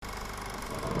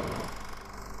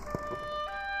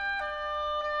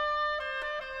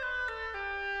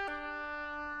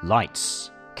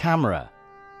Lights, Camera,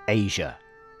 Asia.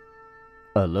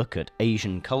 A look at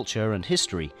Asian culture and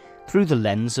history through the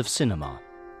lens of cinema.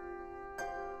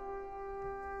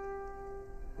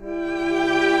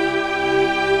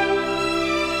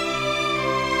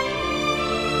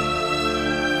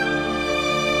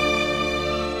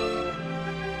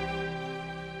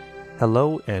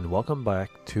 Hello and welcome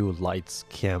back to Lights,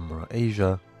 Camera,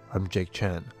 Asia. I'm Jake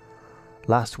Chan.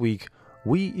 Last week,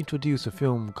 we introduced a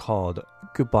film called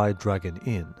Goodbye Dragon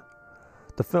Inn.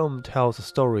 The film tells the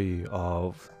story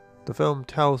of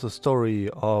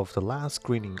the last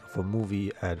screening of a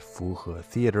movie at Fuhe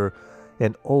Theater,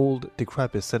 an old,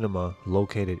 decrepit cinema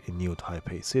located in New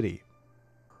Taipei City.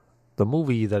 The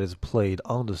movie that is played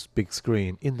on the big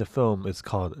screen in the film is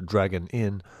called Dragon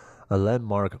Inn, a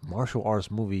landmark martial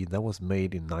arts movie that was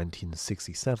made in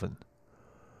 1967.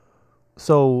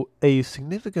 So, a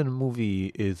significant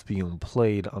movie is being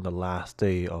played on the last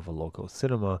day of a local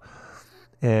cinema,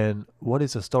 and what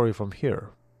is the story from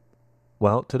here?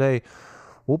 Well, today,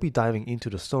 we'll be diving into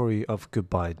the story of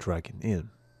Goodbye Dragon Inn.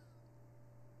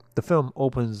 The film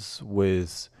opens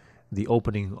with the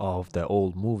opening of the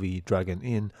old movie Dragon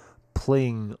Inn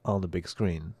playing on the big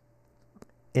screen,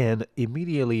 and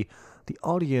immediately the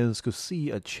audience could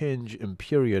see a change in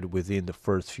period within the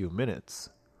first few minutes.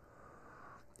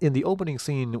 In the opening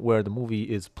scene where the movie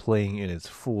is playing in its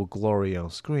full glory on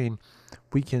screen,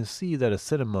 we can see that the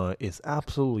cinema is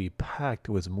absolutely packed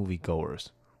with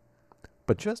moviegoers.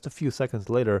 But just a few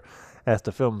seconds later, as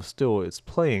the film still is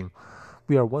playing,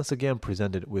 we are once again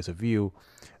presented with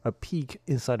a peek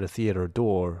inside the theater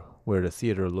door, where the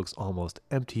theater looks almost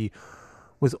empty,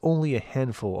 with only a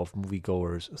handful of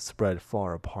moviegoers spread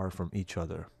far apart from each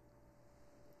other.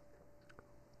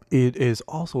 It is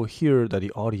also here that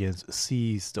the audience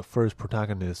sees the first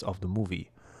protagonist of the movie,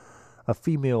 a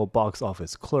female box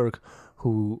office clerk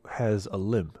who has a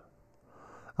limp.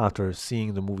 After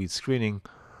seeing the movie screening,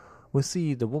 we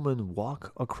see the woman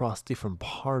walk across different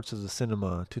parts of the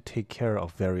cinema to take care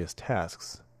of various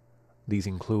tasks. These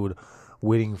include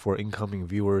waiting for incoming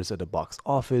viewers at the box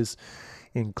office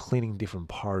and cleaning different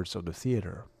parts of the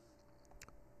theater.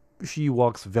 She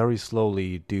walks very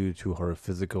slowly due to her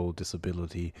physical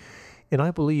disability, and I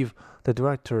believe the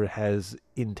director has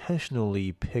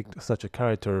intentionally picked such a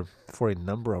character for a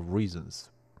number of reasons.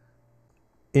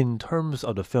 In terms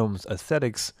of the film's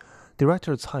aesthetics,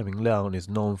 director Tsai Ming-liang is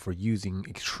known for using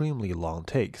extremely long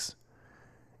takes.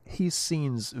 His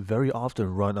scenes very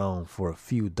often run on for a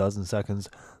few dozen seconds,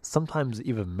 sometimes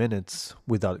even minutes,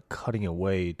 without cutting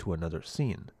away to another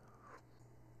scene.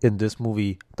 In this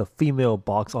movie, the female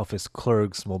box office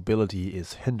clerk's mobility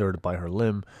is hindered by her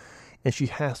limb, and she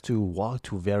has to walk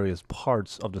to various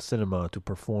parts of the cinema to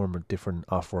perform different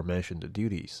aforementioned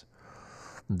duties.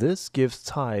 This gives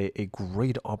Tsai a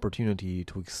great opportunity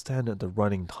to extend the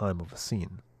running time of a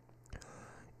scene.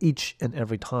 Each and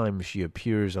every time she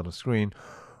appears on the screen,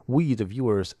 we, the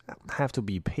viewers, have to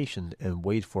be patient and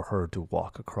wait for her to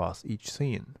walk across each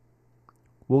scene.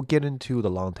 We'll get into the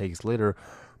long takes later,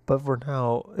 but for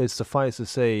now, it suffices to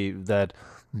say that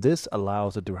this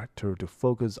allows the director to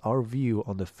focus our view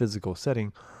on the physical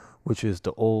setting, which is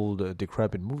the old,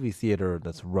 decrepit movie theater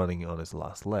that's running on its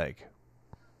last leg.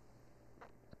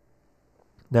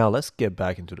 Now let's get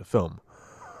back into the film.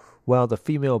 While the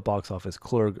female box office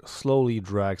clerk slowly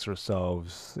drags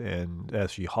herself, and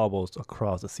as she hobbles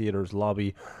across the theater's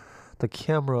lobby, the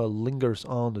camera lingers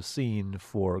on the scene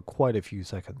for quite a few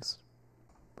seconds.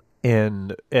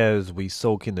 And as we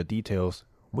soak in the details,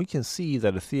 we can see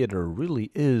that the theater really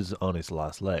is on its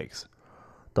last legs.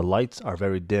 The lights are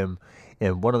very dim,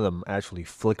 and one of them actually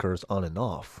flickers on and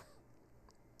off.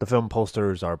 The film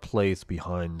posters are placed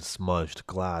behind smudged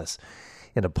glass,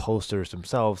 and the posters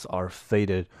themselves are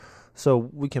faded, so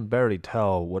we can barely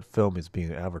tell what film is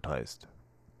being advertised.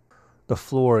 The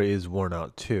floor is worn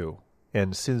out too,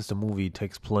 and since the movie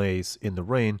takes place in the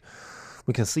rain,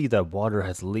 we can see that water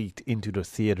has leaked into the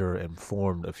theater and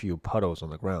formed a few puddles on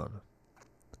the ground.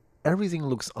 Everything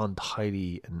looks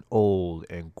untidy and old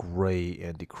and gray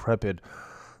and decrepit,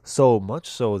 so much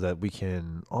so that we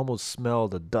can almost smell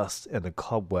the dust and the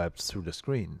cobwebs through the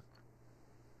screen.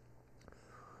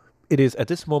 It is at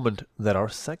this moment that our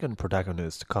second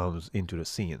protagonist comes into the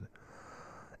scene.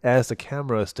 As the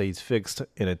camera stays fixed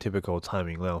in a typical Tsai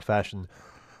Ming-liang fashion,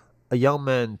 a young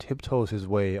man tiptoes his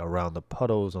way around the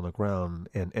puddles on the ground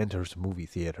and enters the movie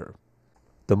theater.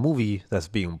 The movie that's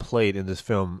being played in this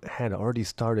film had already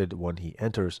started when he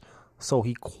enters, so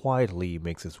he quietly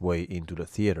makes his way into the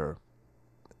theater.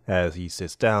 As he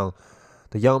sits down,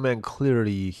 the young man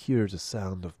clearly hears the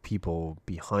sound of people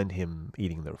behind him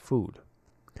eating their food.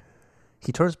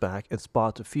 He turns back and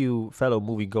spots a few fellow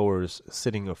moviegoers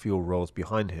sitting a few rows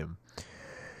behind him,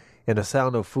 and the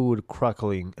sound of food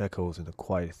crackling echoes in the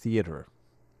quiet theater.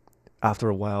 After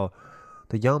a while,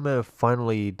 the young man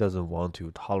finally doesn't want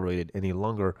to tolerate it any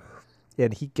longer,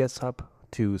 and he gets up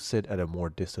to sit at a more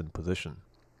distant position.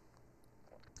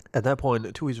 At that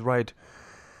point, to his right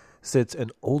sits an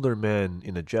older man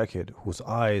in a jacket whose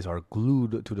eyes are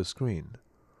glued to the screen.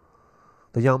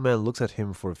 The young man looks at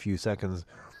him for a few seconds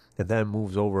and then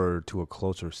moves over to a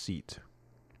closer seat.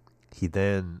 He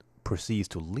then proceeds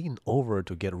to lean over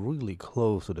to get really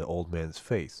close to the old man's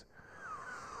face.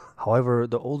 However,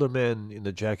 the older man in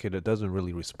the jacket doesn't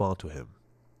really respond to him.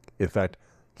 In fact,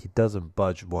 he doesn't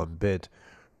budge one bit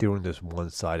during this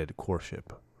one-sided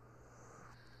courtship.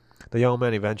 The young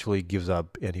man eventually gives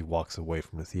up and he walks away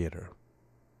from the theater.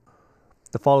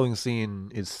 The following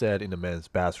scene is set in the man's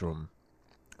bathroom.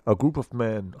 A group of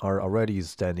men are already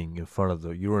standing in front of the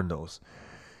urinals,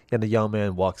 and the young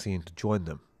man walks in to join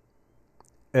them.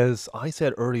 As I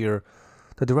said earlier,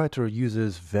 the director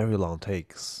uses very long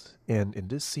takes, and in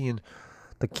this scene,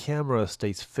 the camera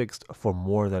stays fixed for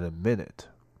more than a minute.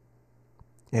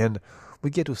 And we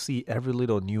get to see every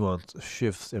little nuance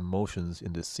shifts and motions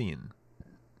in this scene.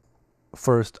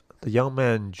 First, the young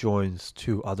man joins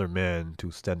two other men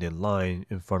to stand in line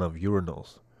in front of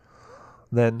urinals.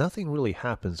 Then nothing really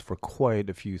happens for quite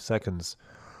a few seconds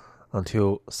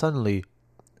until suddenly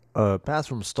a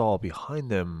bathroom stall behind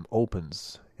them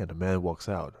opens and the man walks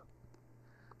out.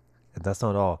 And that's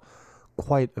not all.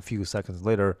 Quite a few seconds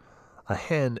later, a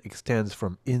hand extends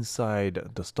from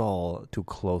inside the stall to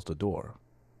close the door,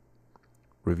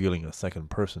 revealing a second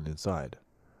person inside.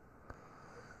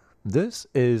 This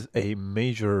is a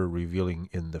major revealing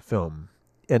in the film,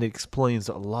 and it explains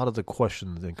a lot of the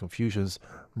questions and confusions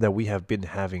that we have been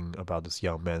having about this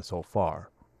young man so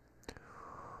far.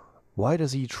 Why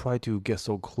does he try to get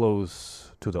so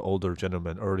close to the older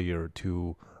gentleman earlier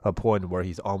to a point where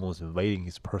he's almost invading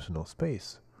his personal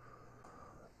space?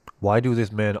 Why do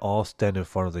these men all stand in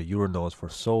front of the urinals for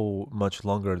so much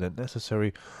longer than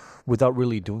necessary without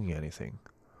really doing anything?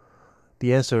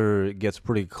 The answer gets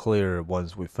pretty clear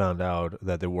once we found out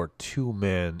that there were two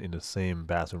men in the same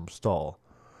bathroom stall.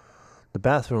 The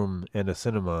bathroom and the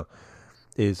cinema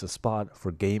is a spot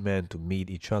for gay men to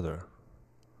meet each other.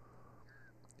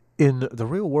 In the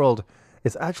real world,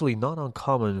 it's actually not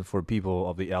uncommon for people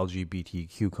of the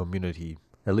LGBTQ community,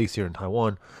 at least here in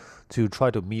Taiwan, to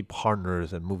try to meet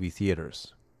partners at movie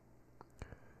theaters.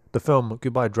 The film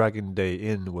Goodbye Dragon Day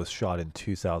Inn was shot in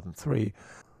 2003,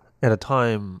 at a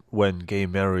time when gay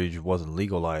marriage wasn't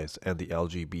legalized and the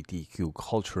LGBTQ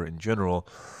culture in general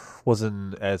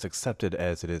wasn't as accepted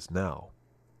as it is now.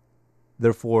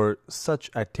 Therefore, such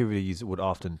activities would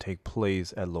often take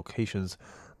place at locations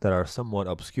that are somewhat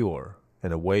obscure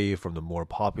and away from the more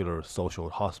popular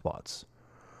social hotspots.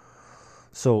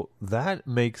 So that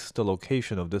makes the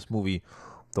location of this movie,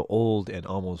 the old and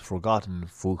almost forgotten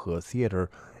Fuhe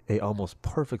Theater, a almost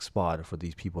perfect spot for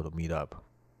these people to meet up.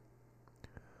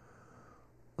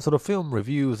 So the film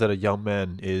reveals that a young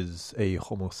man is a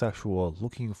homosexual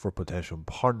looking for potential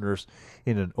partners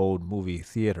in an old movie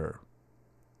theater.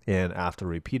 And after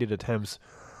repeated attempts,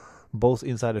 both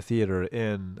inside the theater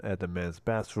and at the man's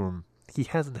bathroom, he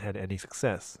hasn't had any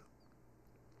success.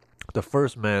 The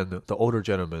first man, the older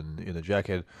gentleman in the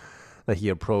jacket that he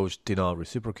approached, did not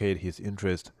reciprocate his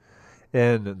interest,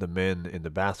 and the men in the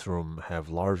bathroom have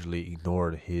largely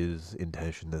ignored his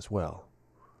intention as well.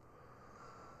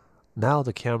 Now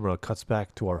the camera cuts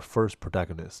back to our first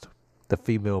protagonist, the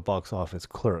female box office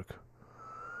clerk.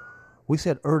 We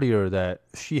said earlier that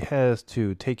she has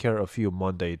to take care of a few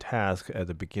mundane tasks at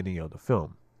the beginning of the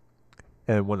film.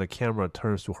 And when the camera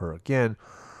turns to her again,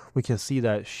 we can see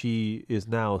that she is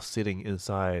now sitting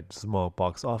inside a small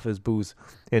box office booth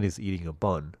and is eating a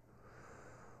bun.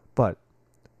 But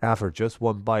after just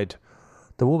one bite,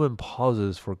 the woman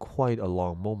pauses for quite a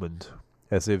long moment,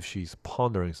 as if she's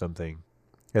pondering something,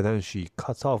 and then she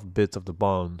cuts off bits of the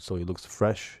bun so it looks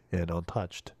fresh and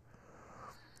untouched.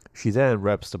 She then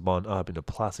wraps the bun up in a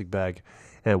plastic bag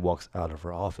and walks out of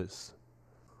her office.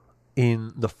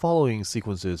 In the following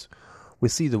sequences, we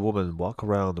see the woman walk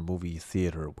around the movie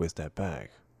theater with that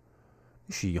bag.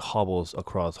 She hobbles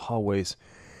across hallways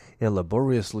and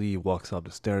laboriously walks up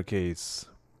the staircase.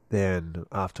 Then,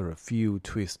 after a few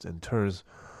twists and turns,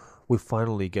 we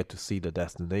finally get to see the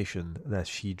destination that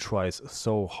she tries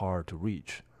so hard to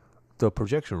reach, the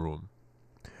projection room.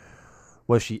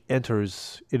 When she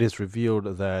enters, it is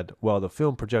revealed that while the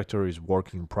film projector is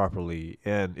working properly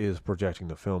and is projecting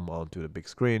the film onto the big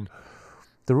screen,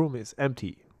 the room is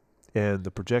empty, and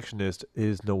the projectionist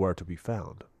is nowhere to be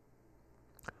found.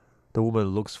 The woman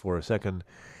looks for a second,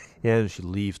 and she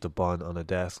leaves the bun on the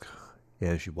desk,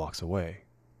 and she walks away.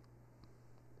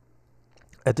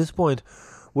 At this point,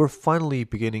 we're finally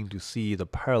beginning to see the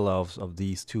parallels of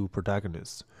these two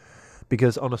protagonists,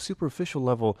 because on a superficial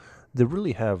level, they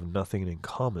really have nothing in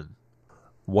common.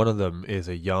 One of them is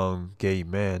a young gay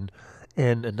man,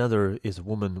 and another is a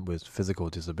woman with physical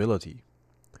disability.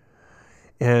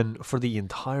 And for the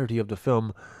entirety of the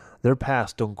film, their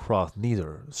paths don't cross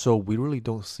neither, so we really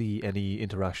don't see any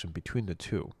interaction between the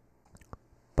two.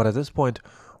 But at this point,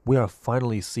 we are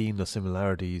finally seeing the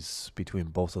similarities between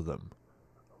both of them.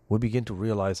 We begin to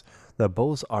realize that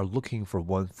both are looking for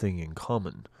one thing in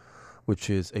common, which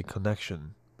is a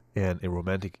connection and a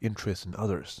romantic interest in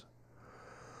others.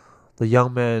 The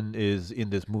young man is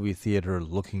in this movie theater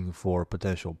looking for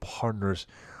potential partners,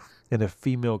 and a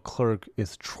female clerk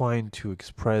is trying to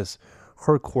express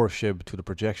her courtship to the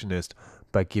projectionist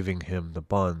by giving him the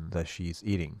bun that she's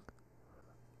eating.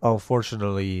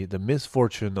 Unfortunately, the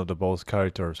misfortune of the both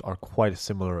characters are quite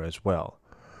similar as well.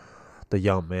 The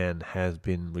young man has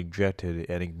been rejected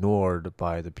and ignored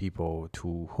by the people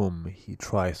to whom he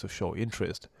tries to show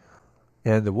interest.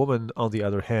 And the woman, on the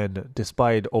other hand,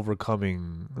 despite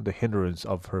overcoming the hindrance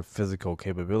of her physical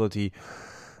capability,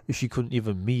 she couldn't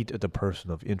even meet the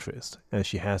person of interest, and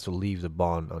she has to leave the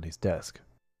bun on his desk.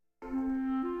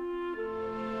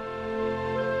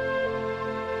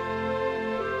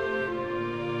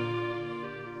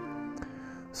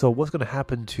 So what's going to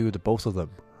happen to the both of them?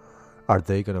 Are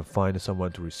they going to find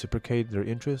someone to reciprocate their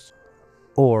interest?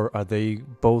 Or are they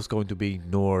both going to be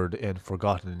ignored and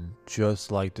forgotten,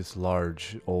 just like this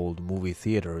large old movie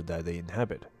theater that they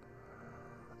inhabit?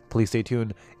 Please stay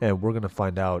tuned, and we're going to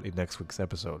find out in next week's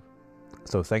episode.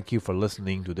 So thank you for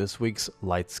listening to this week's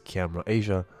Lights Camera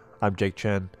Asia. I'm Jake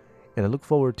Chen, and I look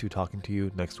forward to talking to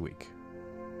you next week.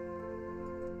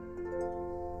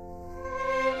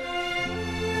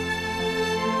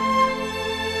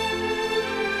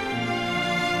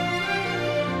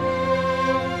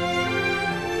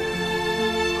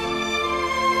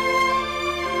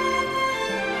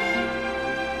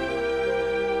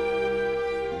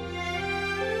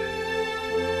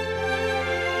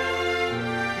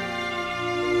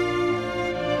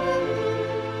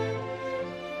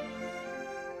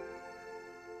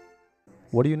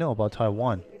 What do you know about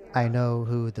Taiwan? I know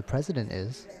who the president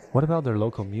is. What about their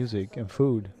local music and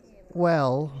food?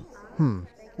 Well,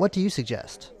 what do you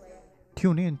suggest?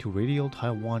 Tune in to Radio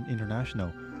Taiwan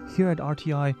International. Here at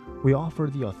RTI, we offer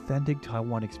the authentic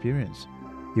Taiwan experience.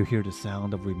 You'll hear the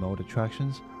sound of remote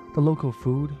attractions, the local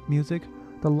food, music,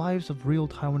 the lives of real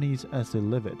Taiwanese as they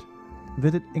live it.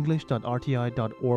 Visit english.rti.org